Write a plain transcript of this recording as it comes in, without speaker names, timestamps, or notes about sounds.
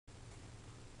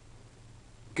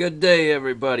Good day,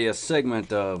 everybody. A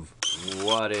segment of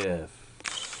What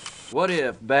If. What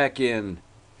if back in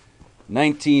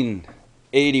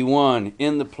 1981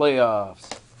 in the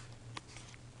playoffs,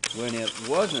 when it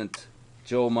wasn't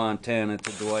Joe Montana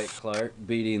to Dwight Clark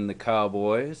beating the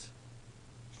Cowboys?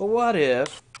 But what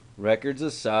if, records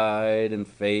aside and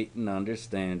fate and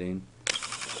understanding,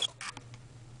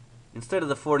 instead of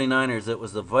the 49ers, it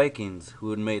was the Vikings who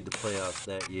had made the playoffs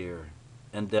that year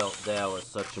and dealt Dallas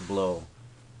such a blow?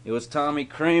 It was Tommy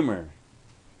Kramer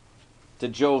to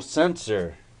Joe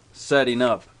Sensor setting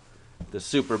up the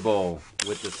Super Bowl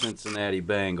with the Cincinnati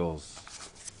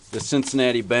Bengals. The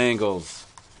Cincinnati Bengals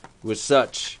with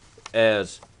such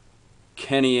as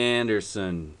Kenny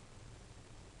Anderson,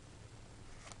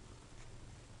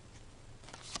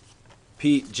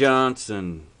 Pete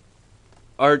Johnson,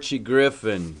 Archie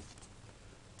Griffin,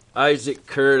 Isaac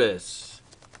Curtis,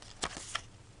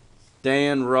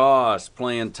 Dan Ross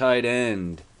playing tight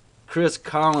end, Chris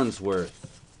Collinsworth.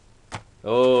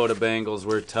 Oh, the Bengals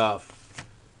were tough.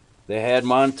 They had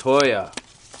Montoya.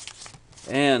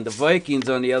 And the Vikings,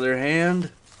 on the other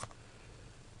hand,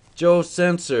 Joe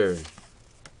Sensor,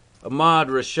 Ahmad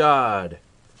Rashad,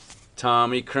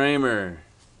 Tommy Kramer,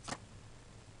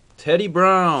 Teddy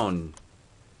Brown,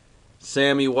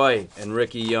 Sammy White, and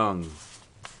Ricky Young.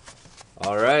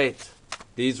 All right,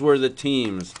 these were the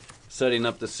teams setting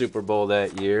up the Super Bowl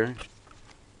that year.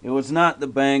 It was not the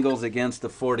Bengals against the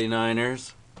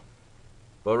 49ers,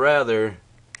 but rather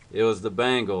it was the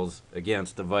Bengals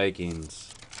against the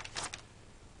Vikings.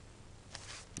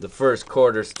 The first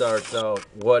quarter starts out,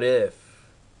 what if,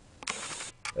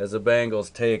 as the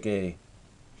Bengals take a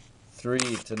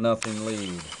 3-0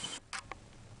 lead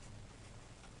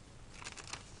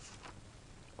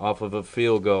off of a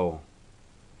field goal.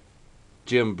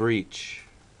 Jim Breach.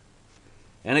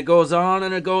 And it goes on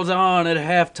and it goes on at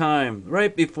halftime,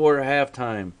 right before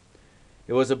halftime.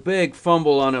 It was a big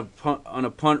fumble on a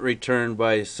punt return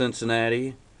by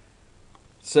Cincinnati.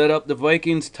 Set up the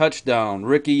Vikings touchdown.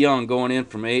 Ricky Young going in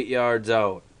from 8 yards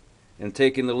out and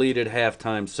taking the lead at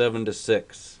halftime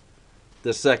 7-6.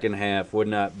 The second half would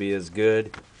not be as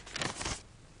good.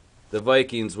 The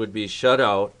Vikings would be shut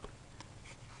out,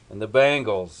 and the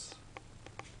Bengals,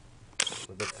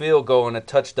 with a field goal and a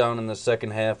touchdown in the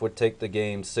second half, would take the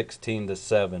game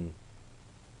 16-7.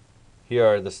 Here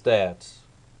are the stats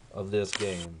of this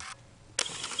game.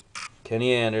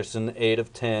 Kenny Anderson, 8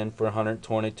 of 10 for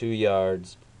 122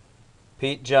 yards.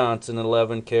 Pete Johnson,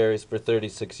 11 carries for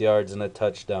 36 yards and a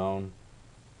touchdown.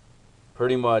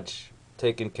 Pretty much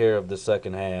taking care of the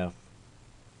second half.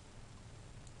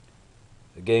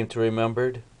 A game to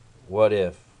remember. What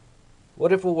if?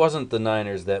 What if it wasn't the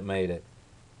Niners that made it?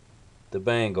 The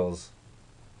Bengals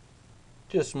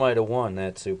just might have won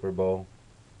that Super Bowl.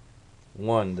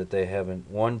 One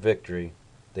victory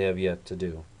they have yet to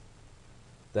do.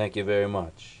 Thank you very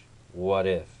much. What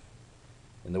if?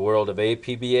 In the world of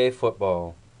APBA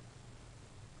football,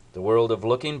 the world of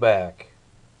looking back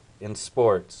in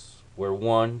sports where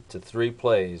 1 to 3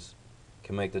 plays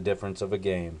can make the difference of a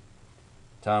game.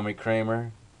 Tommy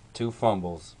Kramer, 2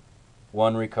 fumbles,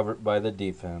 1 recovered by the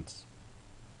defense,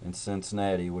 and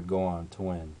Cincinnati would go on to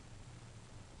win.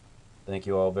 Thank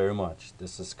you all very much.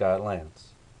 This is Scott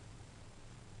Lance.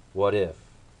 What if?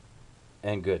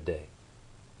 And good day.